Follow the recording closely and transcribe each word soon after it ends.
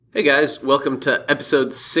Hey guys, welcome to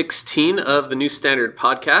episode 16 of the New Standard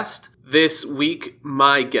podcast. This week,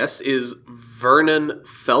 my guest is Vernon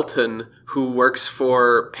Felton, who works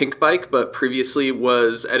for Pink Bike, but previously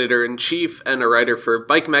was editor-in-chief and a writer for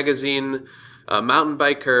Bike Magazine, a mountain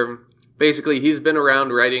biker. Basically, he's been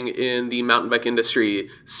around writing in the mountain bike industry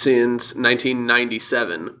since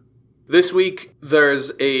 1997. This week,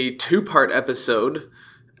 there's a two-part episode.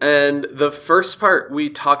 And the first part, we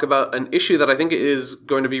talk about an issue that I think is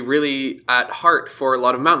going to be really at heart for a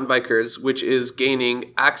lot of mountain bikers, which is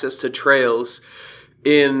gaining access to trails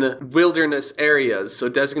in wilderness areas. So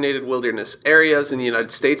designated wilderness areas in the United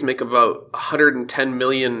States make about 110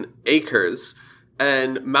 million acres.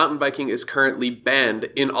 And mountain biking is currently banned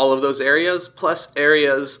in all of those areas, plus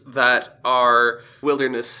areas that are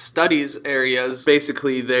wilderness studies areas.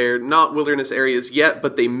 Basically, they're not wilderness areas yet,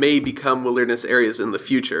 but they may become wilderness areas in the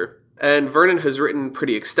future. And Vernon has written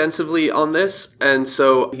pretty extensively on this, and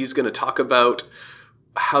so he's going to talk about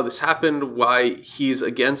how this happened, why he's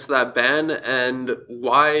against that ban, and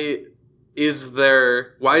why is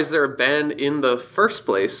there a ban in the first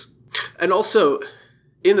place. And also,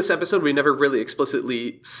 in this episode, we never really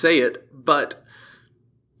explicitly say it, but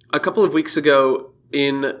a couple of weeks ago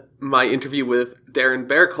in my interview with Darren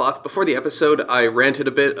Bearcloth, before the episode, I ranted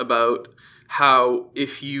a bit about how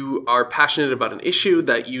if you are passionate about an issue,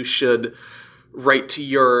 that you should write to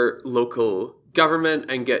your local government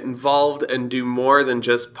and get involved and do more than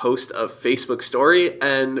just post a Facebook story.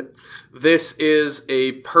 And this is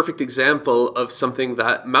a perfect example of something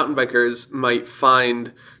that mountain bikers might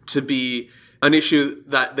find to be an issue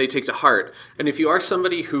that they take to heart. And if you are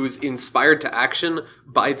somebody who's inspired to action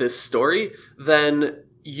by this story, then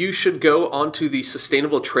you should go onto the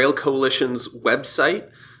Sustainable Trail Coalition's website.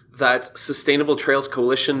 That's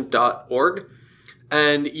sustainabletrailscoalition.org.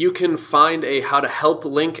 And you can find a how to help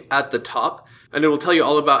link at the top. And it will tell you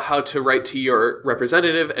all about how to write to your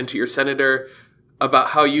representative and to your senator about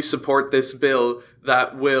how you support this bill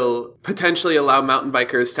that will potentially allow mountain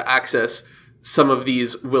bikers to access some of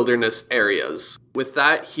these wilderness areas. With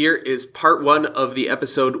that, here is part one of the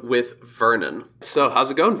episode with Vernon. So,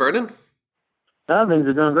 how's it going, Vernon? Things are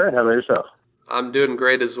doing great. How about yourself? I'm doing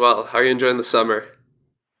great as well. How are you enjoying the summer?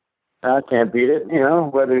 I can't beat it.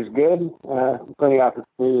 Weather's good. Plenty of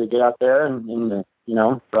opportunity to get out there and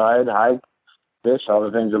ride, hike, fish, all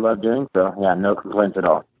the things I love doing. So, yeah, no complaints at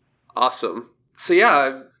all. Awesome. So,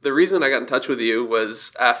 yeah, the reason I got in touch with you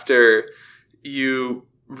was after you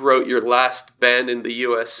wrote your last Ban in the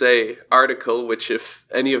USA article, which if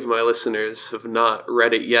any of my listeners have not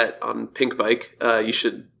read it yet on Pink Bike, you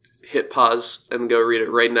should hit pause and go read it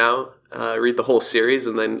right now. Read the whole series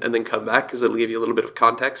and then come back, because it'll give you a little bit of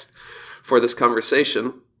context for this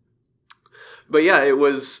conversation. But yeah, it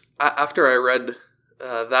was after I read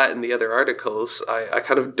that and the other articles, I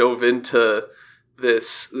kind of dove into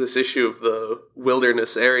this issue of the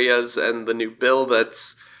wilderness areas and the new bill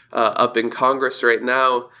that's up in Congress right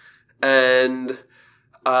now. And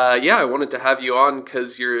I wanted to have you on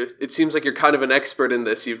because it seems like you're kind of an expert in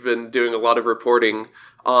this. You've been doing a lot of reporting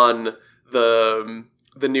on the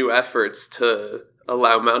new efforts to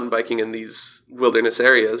allow mountain biking in these wilderness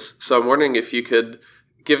areas. So I'm wondering if you could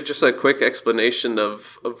give just a quick explanation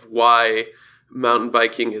of why mountain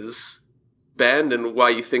biking is banned and why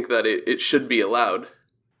you think that it should be allowed.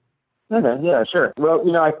 Okay, yeah, sure. Well,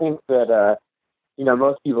 I think that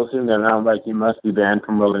most people assume that mountain biking must be banned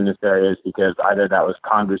from wilderness areas because either that was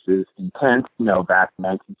Congress's intent, back in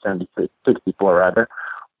 1964 rather,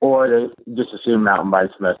 or they just assume mountain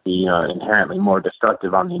bikes must be, inherently more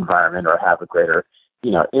destructive on the environment or have a greater,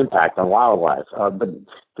 impact on wildlife. But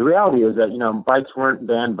the reality is that, bikes weren't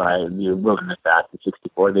banned by the Wilderness Act of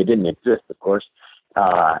 64. They didn't exist, of course,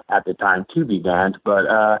 at the time to be banned, but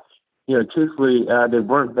truthfully, they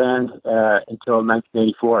weren't banned until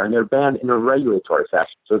 1984, and they're banned in a regulatory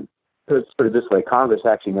fashion. So, to put it this way, Congress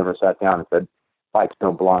actually never sat down and said, bikes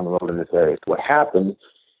don't belong in wilderness areas. What happened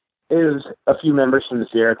is a few members from the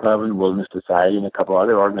Sierra Club and Wilderness Society and a couple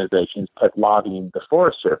other organizations kept lobbying the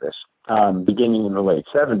Forest Service. Beginning in the late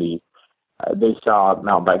 70s, they saw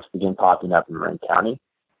mountain bikes begin popping up in Marin County.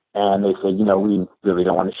 And they said, we really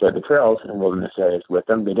don't want to share the trails in wilderness areas with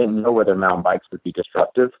them. They didn't know whether mountain bikes would be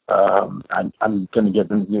destructive. I'm going to give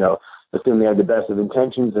them, assume they had the best of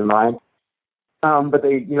intentions in mind. But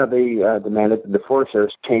they demanded that the Forest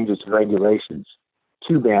Service change its regulations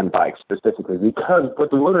to ban bikes specifically, because what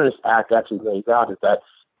the Wilderness Act actually lays out is that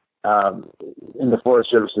in the Forest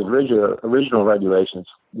Service's original regulations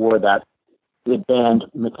were that it banned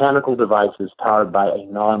mechanical devices powered by a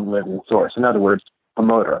non-living source. In other words, a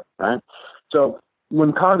motor, right? So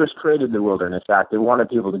when Congress created the Wilderness Act, they wanted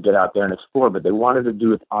people to get out there and explore, but they wanted to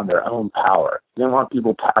do it on their own power. They didn't want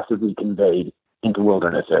people passively conveyed into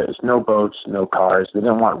wilderness areas. No boats, no cars. They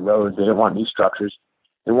didn't want roads. They didn't want new structures.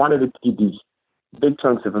 They wanted to keep these big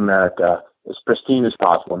chunks of America as pristine as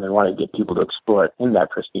possible, and they wanted to get people to explore it in that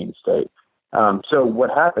pristine state. So what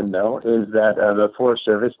happened, though, is that the Forest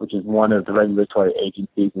Service, which is one of the regulatory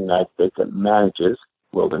agencies in the United States that manages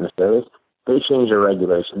wilderness areas, they changed their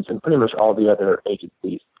regulations, and pretty much all the other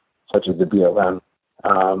agencies, such as the BLM,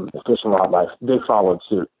 Fish and Wildlife, they followed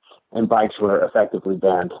suit, and bikes were effectively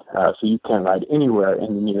banned. So you can't ride anywhere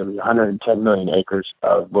in the nearly 110 million acres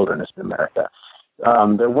of wilderness in America.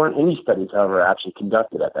 There weren't any studies, however, actually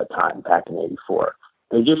conducted at that time, back in '84.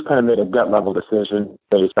 They just kind of made a gut-level decision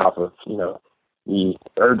based off of, the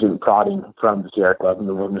urgent prodding from the Sierra Club and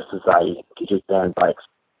the Wilderness Society to just ban bikes.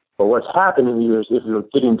 But what's happened in the years, if you're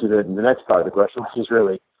getting to the next part of the question, which is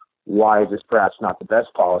really why is this perhaps not the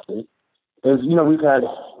best policy, is, we've had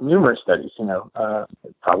numerous studies,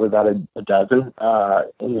 probably about a dozen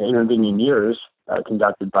in the intervening years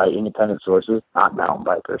conducted by independent sources, not mountain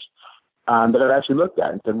bikers, that I've actually looked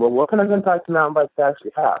at and said, well, what kind of impact do mountain bikes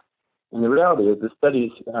actually have? And the reality is the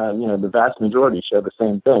studies, the vast majority show the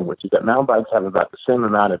same thing, which is that mountain bikes have about the same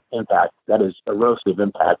amount of impact, that is erosive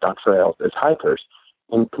impact on trails, as hikers,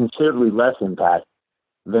 and considerably less impact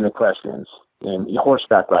than equestrians. And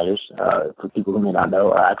horseback riders, for people who may not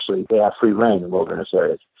know, they have free rein in wilderness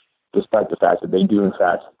areas, despite the fact that they do, in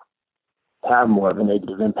fact, have more of a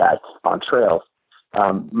negative impact on trails.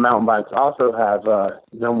 Mountain bikes also have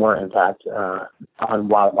no more impact on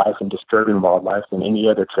wildlife and disturbing wildlife than any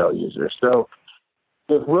other trail user. So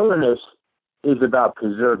if wilderness is about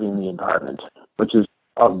preserving the environment, which is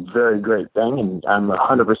a very great thing, and I'm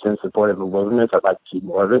 100% supportive of wilderness. I'd like to see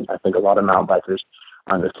more of it. I think a lot of mountain bikers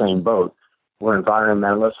are on the same boat. We're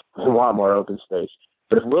environmentalists. We want more open space.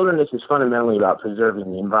 But if wilderness is fundamentally about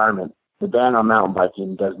preserving the environment, the ban on mountain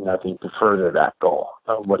biking does nothing to further that goal.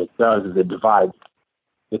 What it does is it divides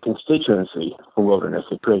the constituency for wilderness.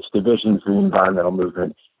 It creates divisions in the environmental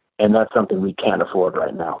movement, and that's something we can't afford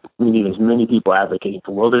right now. We need as many people advocating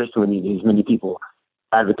for wilderness, and we need as many people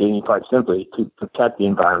advocating, quite simply, to protect the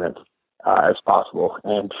environment as possible.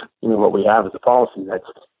 And, what we have is a policy that's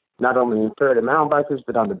not only unfair to mountain bikers,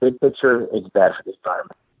 but on the big picture, it's bad for the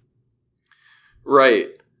environment. Right.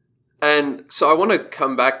 And so I want to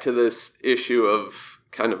come back to this issue of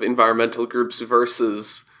kind of environmental groups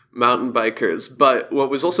versus mountain bikers. But what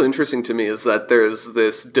was also interesting to me is that there's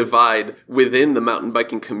this divide within the mountain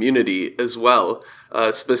biking community as well,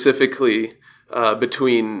 specifically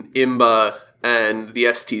between IMBA and the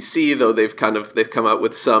STC, though they've come out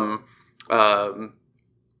with some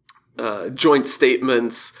joint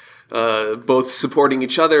statements, both supporting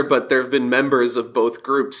each other, but there have been members of both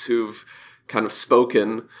groups who've kind of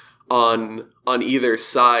spoken on either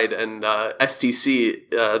side. And STC,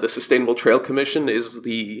 the Sustainable Trail Commission, is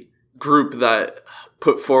the group that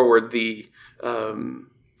put forward the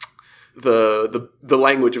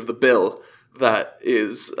language of the bill that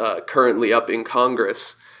is currently up in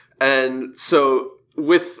Congress. And so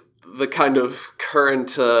with the kind of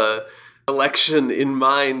current election in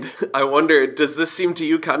mind, I wonder, does this seem to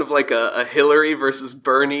you kind of like a Hillary versus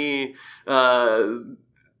Bernie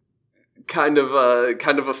kind of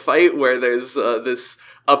a fight where there's this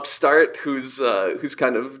upstart who's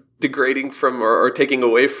kind of degrading from or taking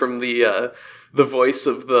away from the voice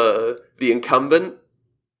of the incumbent?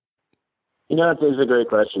 It's a great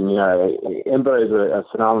question. IMBA is a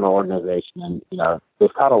phenomenal organization, and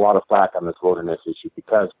they've caught a lot of flack on this wilderness issue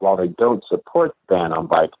because while they don't support the ban on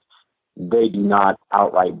bikes, they do not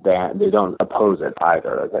outright ban. They don't oppose it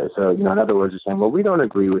either. Okay, so in other words, they're saying, well, we don't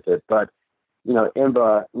agree with it, but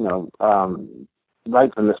IMBA,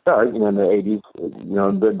 right from the start, in the 80s,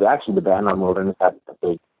 the ban on wilderness had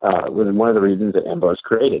was one of the reasons that IMBA was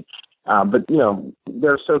created. But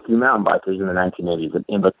there are so few mountain bikers in the 1980s that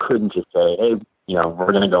IMBA couldn't just say, hey,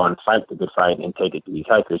 we're going to go and fight the good fight and take it to these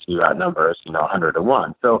hikers who outnumber us, 100 to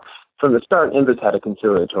 1. So from the start, IMBA's had a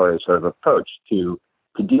conciliatory sort of approach to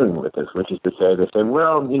dealing with this, which is to say, they say,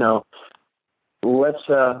 well, let's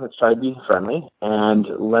try to be friendly and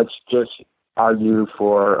let's just argue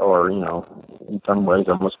for, or, in some ways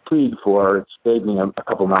almost plead for saving a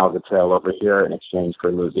couple miles of trail over here in exchange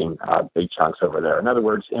for losing big chunks over there. In other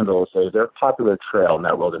words, IMBA will say they're a popular trail in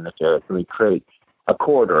that wilderness area. Can we create a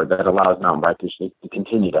corridor that allows mountain bikers to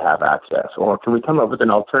continue to have access? Or can we come up with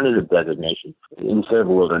an alternative designation instead of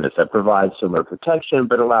wilderness that provides similar protection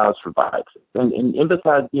but allows for bikes? And IMBA's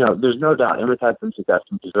had, there's no doubt, IMBA's had some success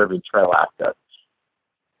in preserving trail access.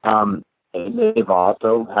 And they've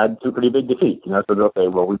also had two pretty big defeats. So they'll say,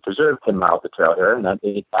 well, we preserved 10 miles of trail here, and that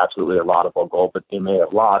is absolutely a laudable goal, but they may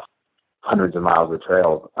have lost hundreds of miles of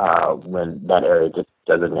trail when that area gets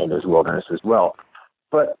designated as wilderness as well.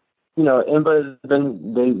 But IMBA has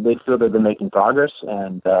been, they feel they've been making progress,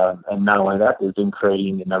 and not only that, they've been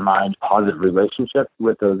creating in their mind positive relationships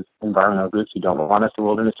with those environmental groups who don't want us to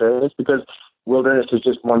wilderness areas, because wilderness is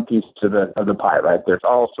just one piece of the pie, right? There's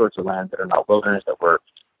all sorts of lands that are not wilderness that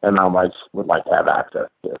mountain bikes would like to have access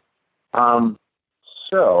to.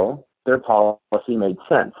 So their policy made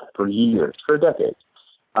sense for years, for decades.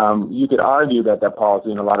 You could argue that policy,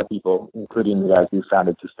 and a lot of people, including the guys who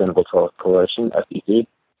founded Sustainable Trails Coalition, SEC,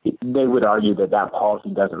 they would argue that policy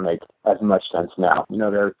doesn't make as much sense now.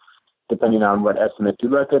 They're, depending on what estimates you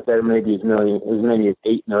look at, there may be as many as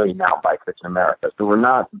 8 million mountain bikers in America. So we're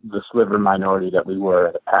not the sliver minority that we were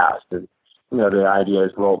in the past. And, the idea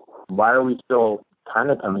is, well, why are we still kind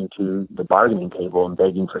of coming to the bargaining table and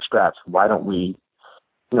begging for scraps? Why don't we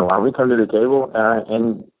come to the table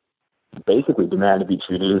and basically demand to be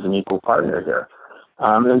treated as an equal partner here?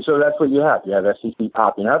 And so that's what you have. You have SEC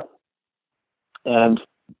popping up. And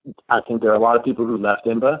I think there are a lot of people who left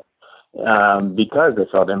IMBA because they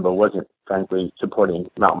felt IMBA wasn't, frankly, supporting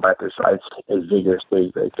mountain bikers' rights as vigorously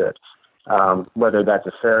as they could. Whether that's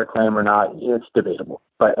a fair claim or not, it's debatable.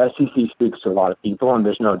 But SEC speaks to a lot of people, and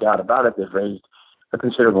there's no doubt about it. They've raised a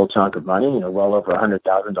considerable chunk of money, well over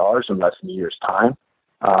 $100,000 in less than a year's time,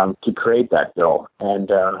 to create that bill. And,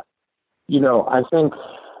 I think,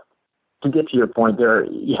 to get to your point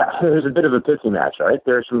there's a bit of a pissing match, right?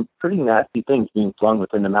 There's some pretty nasty things being flung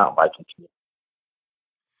within the mountain biking community.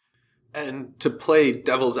 And to play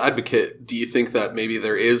devil's advocate, do you think that maybe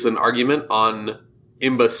there is an argument on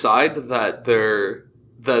IMBA's side that the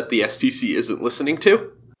STC isn't listening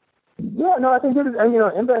to? Yeah, no, I think it is. And,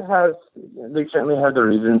 IMBA they certainly have the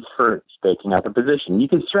reasons for staking out the position. You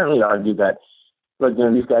can certainly argue that, look,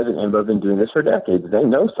 these guys at IMBA have been doing this for decades. They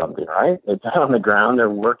know something, right? They're on the ground. They're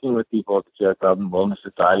working with people at the Sierra Club and Wilderness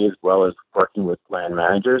Society, as well as working with land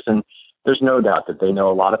managers. And there's no doubt that they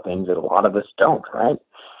know a lot of things that a lot of us don't, right?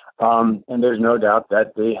 And there's no doubt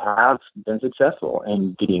that they have been successful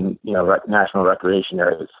in getting, national recreation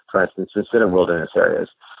areas, for instance, instead of wilderness areas,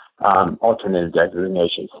 alternative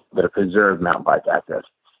designations that have preserved mountain bike access.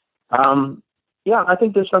 Yeah, I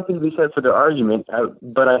think there's something to be said for their argument,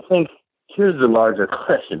 but I think here's the larger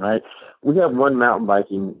question, right? We have one mountain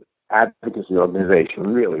biking advocacy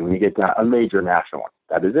organization, really, when you get to a major national one.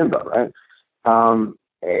 That is IMBA, right?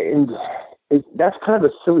 And that's kind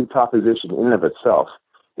of a silly proposition in and of itself.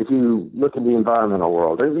 If you look at the environmental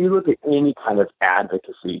world, or you look at any kind of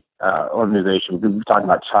advocacy organization, we're talking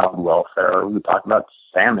about child welfare, we're talking about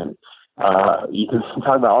salmon, you can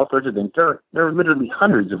talk about all sorts of things. There are literally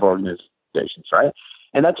hundreds of organizations, right?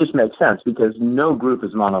 And that just makes sense because no group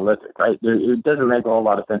is monolithic, right? It doesn't make a whole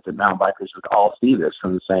lot of sense that mountain bikers would all see this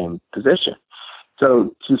from the same position.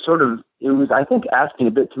 So it was, I think, asking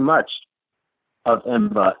a bit too much of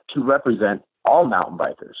IMBA to represent all mountain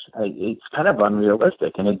bikers. It's kind of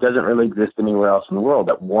unrealistic, and it doesn't really exist anywhere else in the world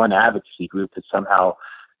that one advocacy group could somehow,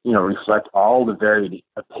 reflect all the varied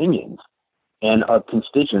opinions and a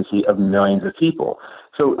constituency of millions of people.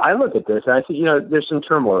 So I look at this and I see, there's some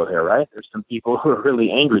turmoil here, right? There's some people who are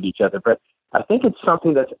really angry at each other, but I think it's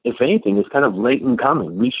something that, if anything, is kind of late in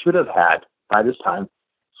coming. We should have had, by this time,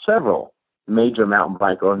 several major mountain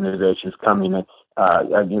bike organizations coming onto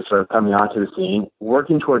the scene,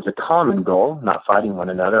 working towards a common goal, not fighting one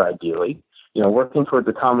another, ideally, working towards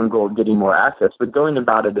a common goal of getting more access, but going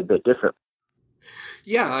about it a bit different.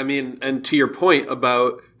 Yeah, I mean, and to your point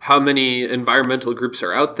about how many environmental groups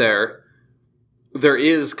are out there, there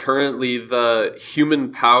is currently the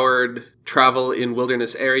Human-Powered Travel in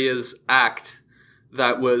Wilderness Areas Act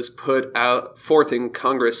that was put forth in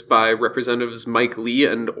Congress by Representatives Mike Lee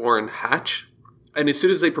and Orrin Hatch. And as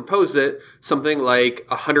soon as they proposed it, something like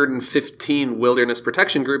 115 wilderness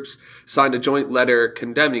protection groups signed a joint letter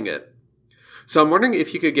condemning it. So I'm wondering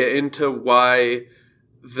if you could get into why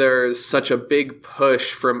there's such a big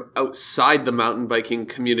push from outside the mountain biking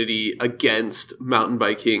community against mountain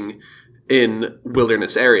biking in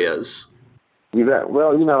wilderness areas. You bet.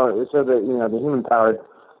 Well, so the Human Powered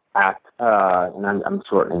Act, and I'm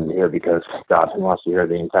shortening it here because God, who wants to hear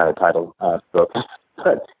the entire title spoken.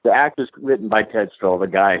 But the act was written by Ted Stroll, the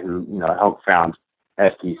guy who, helped found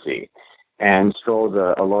STC. And Stroll's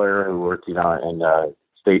a lawyer who worked, in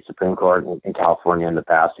state Supreme Court in California in the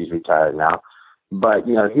past. He's retired now. But,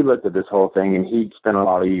 he looked at this whole thing, and he spent a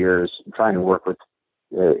lot of years trying to work with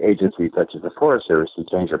agencies such as the Forest Service to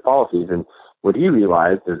change their policies. And what he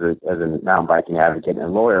realized as a mountain biking advocate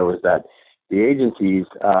and lawyer was that the agencies,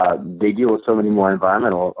 they deal with so many more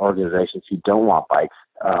environmental organizations who don't want bikes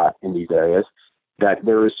in these areas that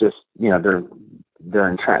there is just, they're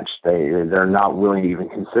entrenched. They're not willing to even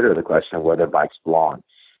consider the question of whether bikes belong.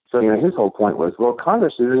 So, his whole point was, well,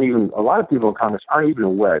 a lot of people in Congress aren't even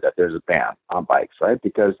aware that there's a ban on bikes, right?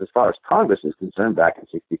 Because as far as Congress is concerned, back in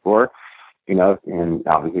 64, and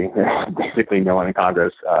obviously basically no one in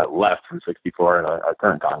Congress left from 64 in our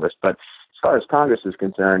current Congress. But as far as Congress is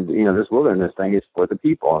concerned, this wilderness thing is for the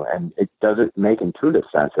people, and it doesn't make intuitive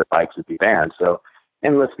sense that bikes would be banned. So,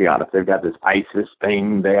 and let's be honest, they've got this ISIS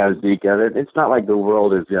thing they have together. It's not like the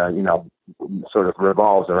world is, sort of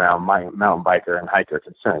revolves around mountain biker and hiker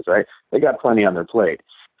concerns, right? They got plenty on their plate.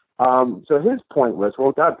 So his point was,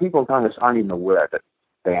 well, God, people in Congress aren't even aware of it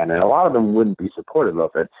ban, and a lot of them wouldn't be supportive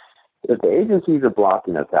of it. If the agencies are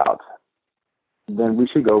blocking us out, then we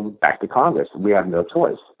should go back to Congress. We have no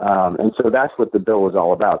choice. And so that's what the bill was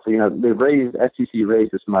all about. So, SEC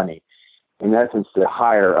raised this money, in essence, to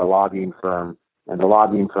hire a lobbying firm, and the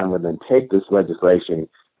lobbying firm would then take this legislation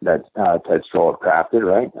that Ted Stroll crafted,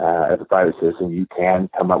 right? As a private citizen, you can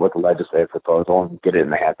come up with a legislative proposal and get it in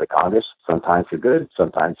the hands of Congress, sometimes for good,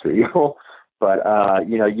 sometimes for evil. But,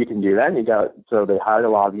 you can do that. And so they hired a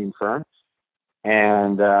lobbying firm.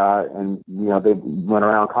 And they went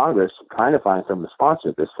around Congress trying to find someone to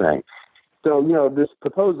sponsor this thing. So, this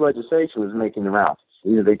proposed legislation was making the rounds.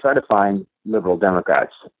 They tried to find liberal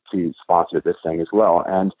Democrats to sponsor this thing as well.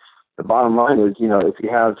 And the bottom line is, if you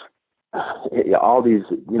have all these,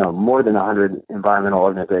 more than 100 environmental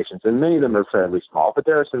organizations, and many of them are fairly small, but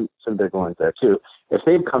there are some big ones there too. If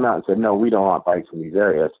they've come out and said, no, we don't want bikes in these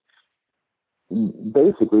areas,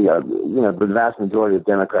 basically, the vast majority of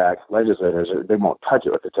Democrat legislators, they won't touch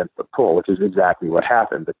it with a 10-foot pole, which is exactly what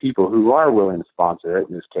happened. The people who are willing to sponsor it,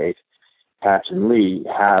 in this case, Hatch and Lee,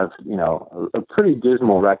 have, a pretty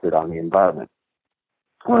dismal record on the environment.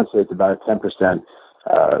 I want to say it's about a 10%.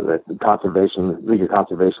 The League of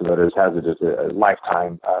Conservation Voters has it as a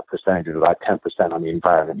lifetime percentage of about 10% on the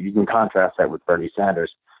environment. You can contrast that with Bernie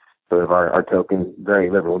Sanders, sort of our token, very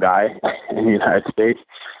liberal guy in the United States.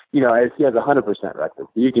 He has a 100% record.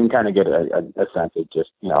 You can kind of get a sense of just,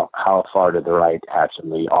 how far to the right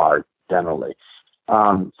actually are generally.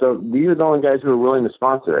 So these are the only guys who are willing to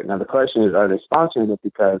sponsor it. Now, the question is, are they sponsoring it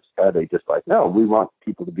because they just like, no, we want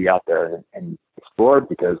people to be out there and explore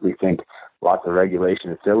because we think lots of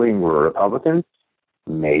regulation is silly and we're Republicans?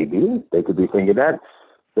 Maybe. They could be thinking that.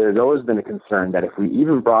 There's always been a concern that if we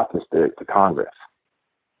even brought this to Congress,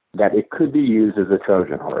 that it could be used as a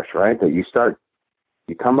Trojan horse, right? That you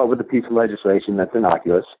come up with a piece of legislation that's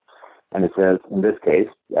innocuous, and it says, in this case,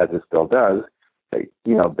 as this bill does, that,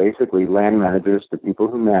 basically land managers, the people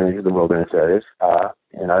who manage the wilderness areas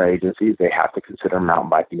in our agencies, they have to consider mountain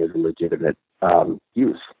biking as a legitimate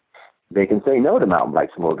use. They can say no to mountain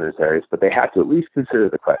bikes in wilderness areas, but they have to at least consider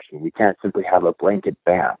the question. We can't simply have a blanket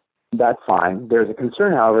ban. That's fine. There's a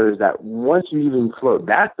concern, however, is that once you even float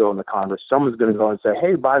that bill in the Congress, someone's going to go and say,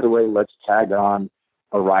 hey, by the way, let's tag on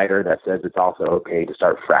a rider that says it's also okay to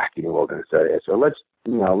start fracking in wilderness areas. So let's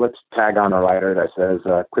tag on a rider that says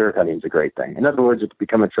clear cutting is a great thing. In other words, it's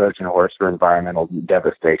become a Trojan horse for environmental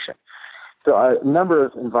devastation. So a number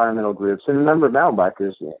of environmental groups and a number of mountain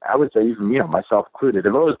bikers, I would say even myself included,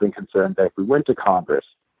 have always been concerned that if we went to Congress,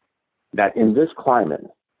 that in this climate,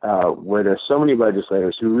 where there's so many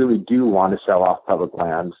legislators who really do want to sell off public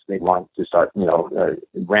lands, they want to start,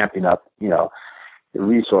 ramping up,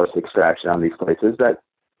 resource extraction on these places, that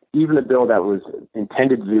even a bill that was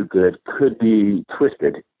intended to do good could be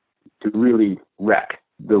twisted to really wreck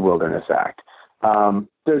the Wilderness Act.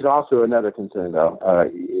 There's also another concern, though,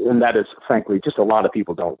 and that is, frankly, just a lot of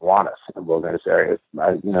people don't want us in wilderness areas.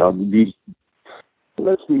 Let's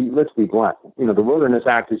be blunt. The Wilderness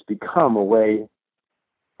Act has become a way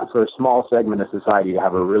for a small segment of society to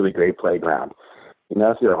have a really great playground.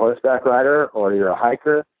 If you're a horseback rider or you're a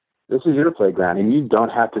hiker, this is your playground, and you don't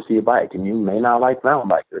have to see a bike, and you may not like mountain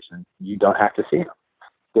bikers, and you don't have to see them.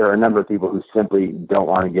 There are a number of people who simply don't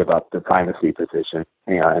want to give up the primacy position,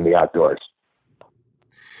 in the outdoors.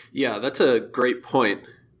 Yeah, that's a great point.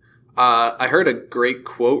 I heard a great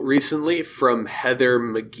quote recently from Heather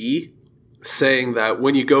McGee saying that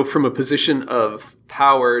when you go from a position of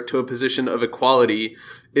power to a position of equality,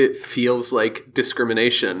 it feels like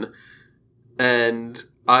discrimination. And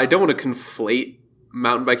I don't want to conflate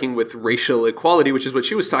mountain biking with racial equality, which is what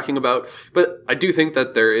she was talking about, but I do think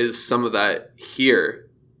that there is some of that here.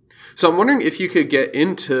 So I'm wondering if you could get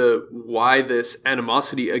into why this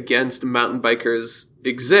animosity against mountain bikers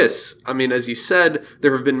exists. I mean, as you said,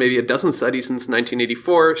 there have been maybe a dozen studies since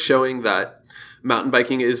 1984 showing that mountain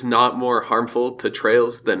biking is not more harmful to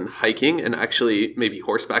trails than hiking, and actually maybe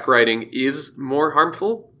horseback riding is more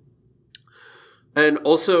harmful. And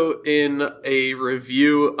also in a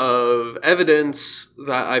review of evidence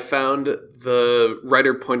that I found, the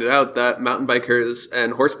writer pointed out that mountain bikers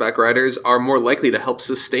and horseback riders are more likely to help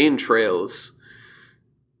sustain trails.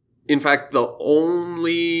 In fact, the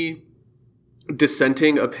only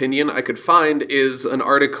dissenting opinion I could find is an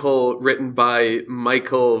article written by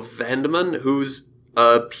Michael Vandeman, who's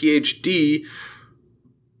a PhD,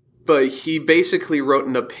 but he basically wrote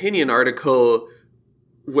an opinion article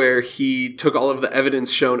where he took all of the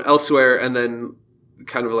evidence shown elsewhere and then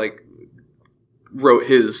kind of like wrote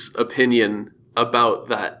his opinion about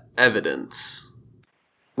that evidence.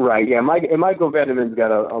 Right, yeah. Michael Vandeman's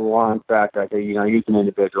got a long track record. He's an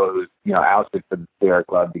individual who's, ousted from the Sierra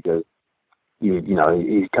Club because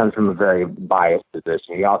he comes from a very biased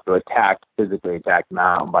position. He also physically attacked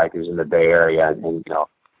mountain bikers in the Bay Area, and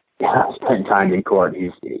spent time in court.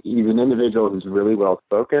 He's an individual who's really well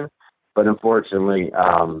spoken, but unfortunately,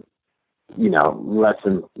 less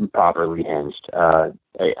than properly hinged.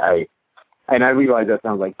 I realize that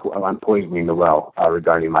sounds like I'm poisoning the well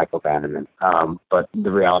regarding Michael Vandeman, but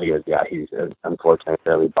the reality is, he's unfortunately a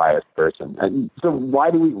fairly biased person. And so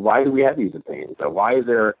why do we have these opinions? So why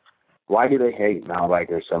do they hate mountain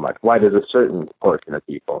bikers so much? Why does a certain portion of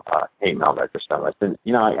people hate mountain bikers so much? And,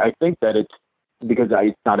 I think that it's because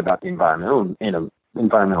it's not about the environmental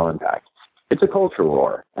impact. It's a culture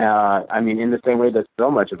war. In the same way that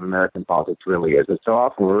so much of American politics really is. And so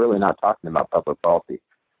often we're really not talking about public policy.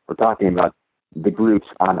 We're talking about the groups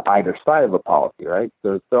on either side of a policy, right?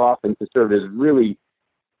 So often conservatives really,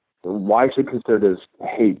 why should conservatives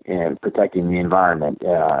hate protecting the environment?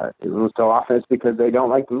 So often it's because they don't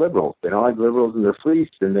like the liberals. They don't like liberals in their fleece,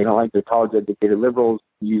 and they don't like the college-educated liberals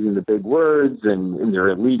using the big words and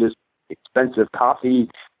their elitist, expensive coffee.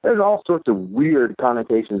 There's all sorts of weird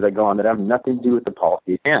connotations that go on that have nothing to do with the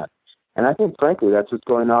policy at hand. And I think, frankly, that's what's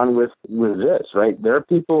going on with this, right? There are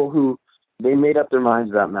people who, they made up their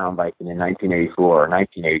minds about mountain biking in 1984 or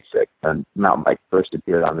 1986 when mountain bikes first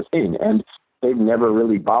appeared on the scene. And they've never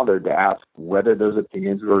really bothered to ask whether those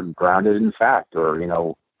opinions were grounded in fact, or,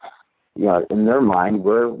 in their mind,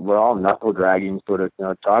 we're all knuckle-dragging sort of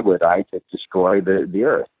troglodytes that destroy the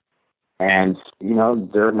earth. And,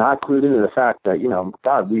 they're not clued into the fact that,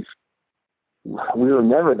 God, we were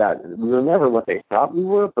never what they thought we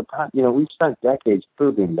were, but, we've spent decades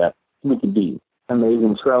proving that we could be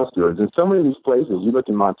amazing trail stewards. And so many of these places, you look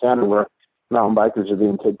in Montana where mountain bikers are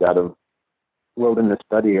being kicked out of wilderness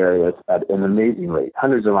study areas at an amazing rate,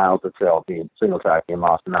 hundreds of miles of trail being single track and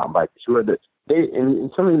lost to mountain bikers. Who are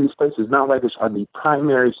in some of these places, mountain bikers are the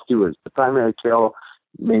primary stewards, the primary trail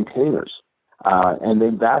maintainers. And they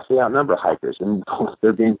vastly outnumber hikers, and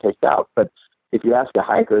they're being kicked out. But if you ask a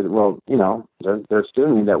hiker, well, they're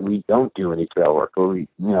assuming that we don't do any trail work, or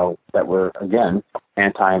that we're, again,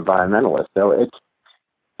 anti-environmentalists. So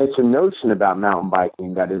it's a notion about mountain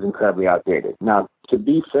biking that is incredibly outdated. Now, to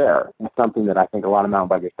be fair, it's something that I think a lot of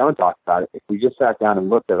mountain bikers don't talk about. If we just sat down and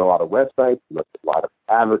looked at a lot of websites, looked at a lot of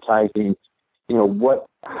advertising,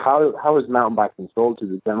 how is mountain biking sold to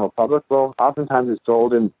the general public? Well, oftentimes it's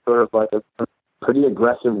sold in sort of like a pretty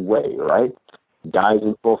aggressive way, right? Guys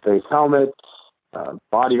in full face helmets,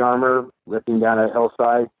 body armor, ripping down a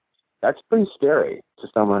hillside. That's pretty scary to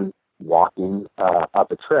someone walking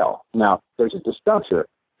up a trail. Now, there's a disjuncture.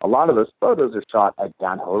 A lot of those photos are shot at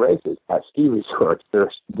downhill races, at ski resorts. They're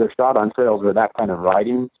shot on trails where that kind of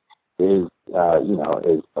riding is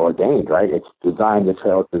ordained, right? It's designed, the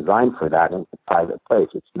trail is designed for that, and it's a private place.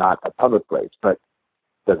 It's not a public place. But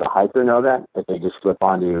does a hiker know that? If they just flip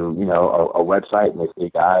onto, a website and they see a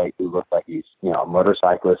guy who looks like he's, a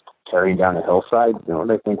motorcyclist carrying down a hillside,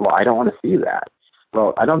 they think, well, I don't want to see that.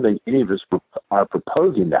 Well, I don't think any of us are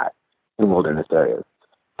proposing that in wilderness areas.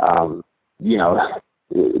 That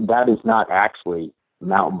is not actually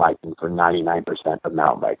mountain biking for 99% of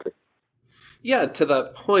mountain bikers. Yeah, to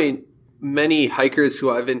that point, many hikers who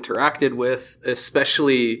I've interacted with,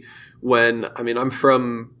 especially when, I'm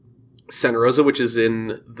from Santa Rosa, which is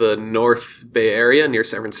in the North Bay Area near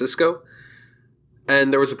San Francisco.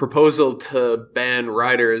 And there was a proposal to ban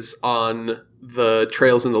riders on the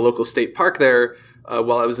trails in the local state park there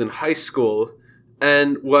while I was in high school.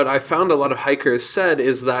 And what I found a lot of hikers said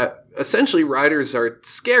is that essentially riders are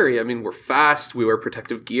scary. We're fast. We wear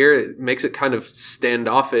protective gear. It makes it kind of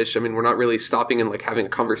standoffish. We're not really stopping and having a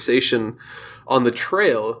conversation on the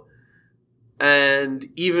trail. And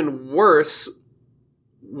even worse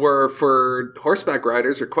were for horseback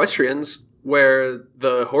riders or equestrians, where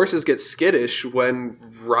the horses get skittish when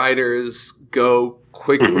riders go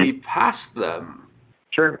quickly past them.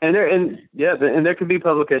 Sure, and there could be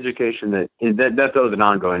public education that's always an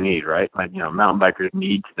ongoing need, right? Like, mountain bikers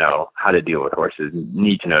need to know how to deal with horses,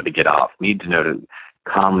 need to know to get off, need to know to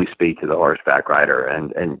calmly speak to the horseback rider,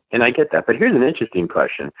 and I get that. But here's an interesting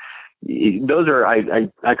question. Those are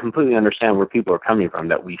I completely understand where people are coming from,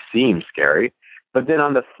 that we seem scary. But then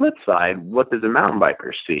on the flip side, what does a mountain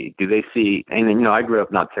biker see? Do they see? And I grew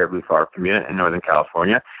up not terribly far from you in Northern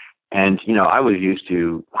California. And, I was used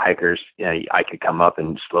to hikers. I could come up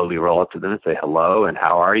and slowly roll up to them and say hello and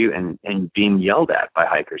how are you, and being yelled at by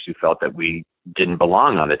hikers who felt that we didn't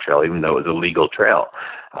belong on the trail, even though it was a legal trail.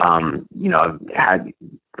 How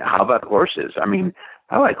about horses? I mean,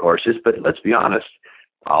 I like horses, but let's be honest,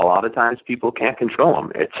 a lot of times people can't control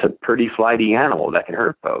them. It's a pretty flighty animal that can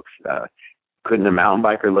hurt folks. Couldn't a mountain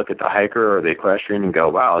biker look at the hiker or the equestrian and go,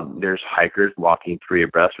 wow, there's hikers walking three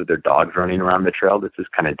abreast with their dogs running around the trail. This is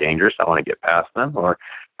kind of dangerous. I want to get past them. Or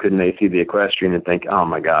couldn't they see the equestrian and think, oh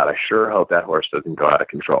my God, I sure hope that horse doesn't go out of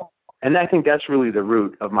control? And I think that's really the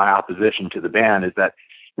root of my opposition to the ban, is that,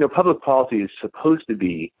 public policy is supposed to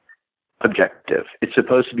be objective. It's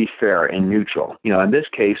supposed to be fair and neutral. In this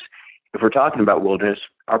case, if we're talking about wilderness,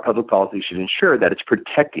 our public policy should ensure that it's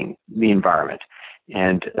protecting the environment.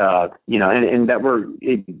 And, and that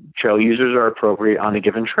trail users are appropriate on a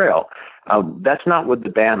given trail. That's not what the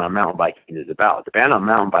ban on mountain biking is about. The ban on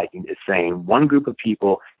mountain biking is saying one group of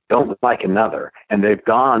people don't like another, and they've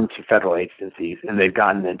gone to federal agencies and they've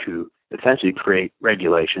gotten them to essentially create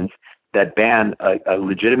regulations that ban a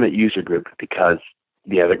legitimate user group because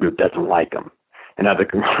the other group doesn't like them. In other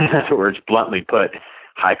words, bluntly put,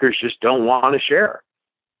 hikers just don't want to share.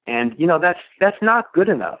 And, that's not good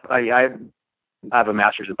enough. I have a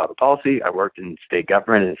master's in public policy. I worked in state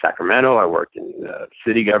government in Sacramento. I worked in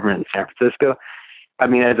city government in San Francisco. I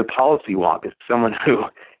mean, as a policy wonk, as someone who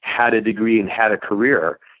had a degree and had a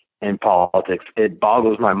career in politics, it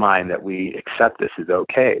boggles my mind that we accept this as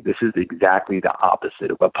okay. This is exactly the opposite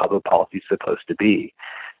of what public policy is supposed to be.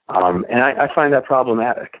 And I find that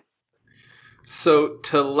problematic. So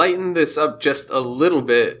to lighten this up just a little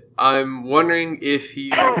bit, I'm wondering if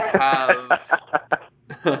you have...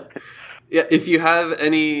 Yeah, if you have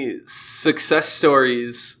any success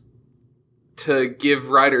stories to give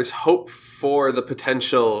riders hope for the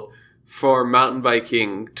potential for mountain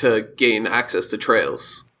biking to gain access to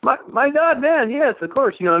trails. My God, man, yes, of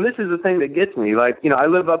course. And this is the thing that gets me. Like, I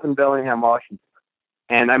live up in Bellingham, Washington,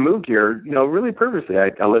 and I moved here, really purposely.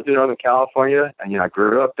 I lived in Northern California, and, I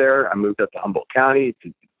grew up there. I moved up to Humboldt County. It's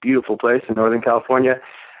a beautiful place in Northern California.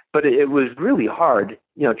 But it was really hard.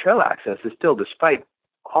 Trail access is still, despite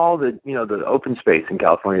all the the open space in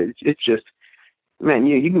California, it's just, man,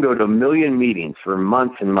 you can go to a million meetings for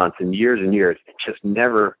months and months and years and just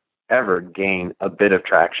never ever gain a bit of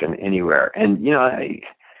traction anywhere. And you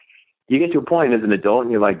get to a point as an adult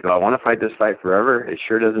and you're like, do I want to fight this fight forever? It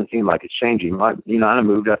sure doesn't seem like it's changing. I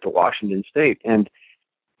moved up to Washington State, and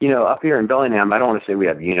up here in Bellingham, I don't want to say we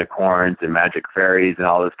have unicorns and magic fairies and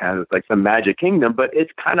all this kind of, like, some magic kingdom, but it's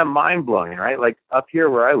kind of mind blowing, right? Like up here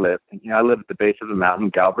where I live, I live at the base of a mountain,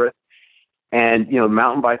 Galbraith, and,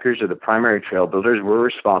 mountain bikers are the primary trail builders. We're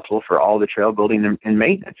responsible for all the trail building and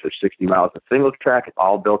maintenance. There's 60 miles of single track. It's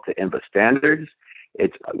all built to IMBA standards.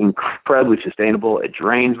 It's incredibly sustainable. It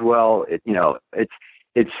drains well. It's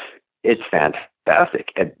fantastic.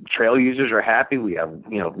 And trail users are happy. We have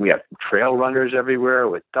trail runners everywhere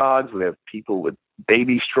with dogs. We have people with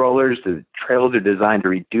baby strollers. The trails are designed to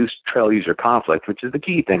reduce trail user conflict, which is the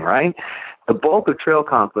key thing, right? The bulk of trail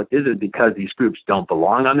conflict isn't because these groups don't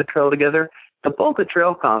belong on the trail together. The bulk of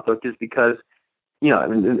trail conflict is because,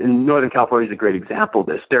 in Northern California is a great example of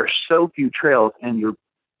this. There are so few trails, and you're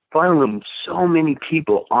funneling so many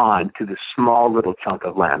people on to this small little chunk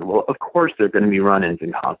of land. Well, of course, there are going to be run-ins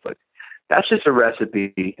and conflict. That's just a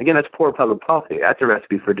recipe. Again, that's poor public policy. That's a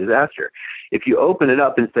recipe for disaster. If you open it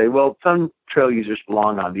up and say, well, some trail users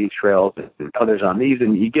belong on these trails and others on these,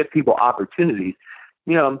 and you give people opportunities,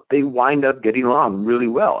 they wind up getting along really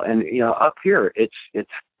well. And, up here,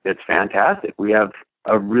 it's fantastic. We have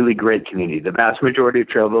a really great community. The vast majority of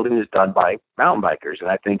trail building is done by mountain bikers. And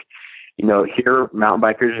I think, here mountain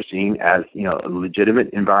bikers are seen as, a legitimate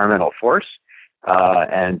environmental force.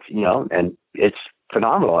 And it's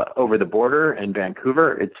phenomenal. Over the border in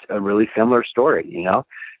Vancouver, it's a really similar story.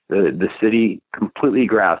 The city completely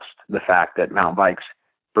grasps the fact that mountain bikes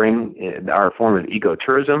are a form of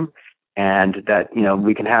ecotourism, and that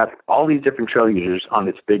we can have all these different trail users on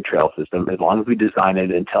this big trail system as long as we design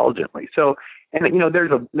it intelligently. So, and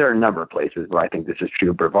there are a number of places where I think this is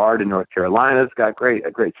true. Brevard in North Carolina has got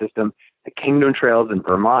a great system. the Kingdom Trails in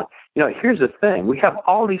Vermont. Here's the thing. We have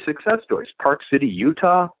all these success stories. Park City,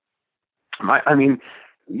 Utah.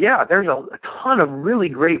 There's a ton of really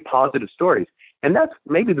great positive stories. And that's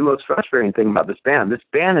maybe the most frustrating thing about this band. This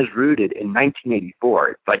band is rooted in 1984.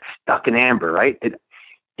 It's like stuck in amber, right?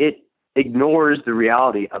 It ignores the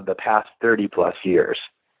reality of the past 30 plus years.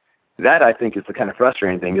 That, I think, is the kind of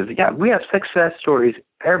frustrating thing is, we have success stories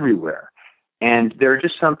everywhere. And there are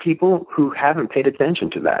just some people who haven't paid attention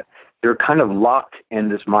to that. They're kind of locked in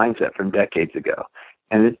this mindset from decades ago.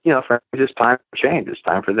 And, it's just time for change. It's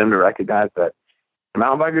time for them to recognize that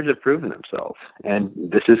mountain bikers have proven themselves, and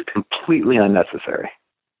this is completely unnecessary.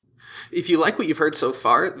 If you like what you've heard so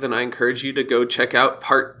far, then I encourage you to go check out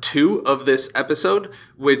part 2 of this episode,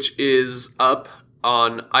 which is up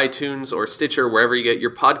on iTunes or Stitcher, wherever you get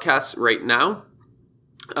your podcasts right now,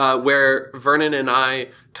 where Vernon and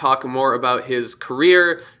I talk more about his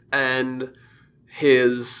career and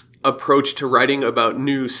his approach to writing about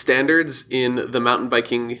new standards in the mountain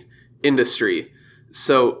biking industry.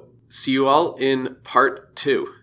 So see you all in part 2.